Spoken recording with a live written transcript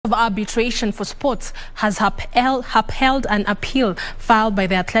of Arbitration for Sports has upheld an appeal filed by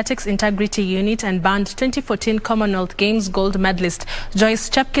the Athletics Integrity Unit and banned 2014 Commonwealth Games gold medalist Joyce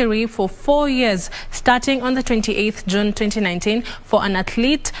Chepkirui for 4 years, starting on the 28th June 2019 for an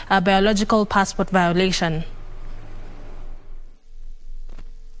athlete biological passport violation.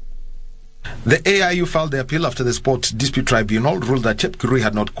 The AIU filed the appeal after the Sports Dipute Tribunal ruled that Chepkirui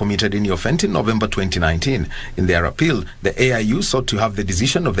had not committed any offence in November 2019. In their appeal, the AIU sought to have the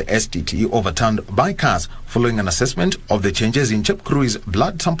decision of the STT overturned by CAS following an assessment of the changes in Chepkirui's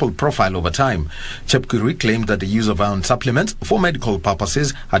blood sample profile over time. Chepkirui claimed that the use of iron supplements for medical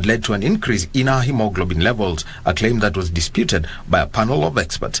purposes had led to an increase in her hemoglobin levels, a claim that was disputed by a panel of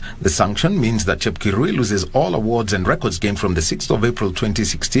experts. The sanction means that Chepkirui loses all awards and records gained from the 6th of April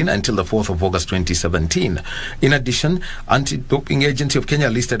 2016 until the 4th of August 2017. In addition, Anti-Doping Agency of Kenya,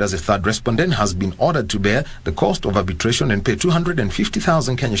 listed as a third respondent, has been ordered to bear the cost of arbitration and pay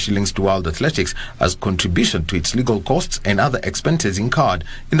 250,000 Kenya shillings to World Athletics as contribution to its legal costs and other expenses incurred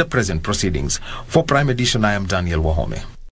in the present proceedings. For Prime Edition, I am Daniel Wahome.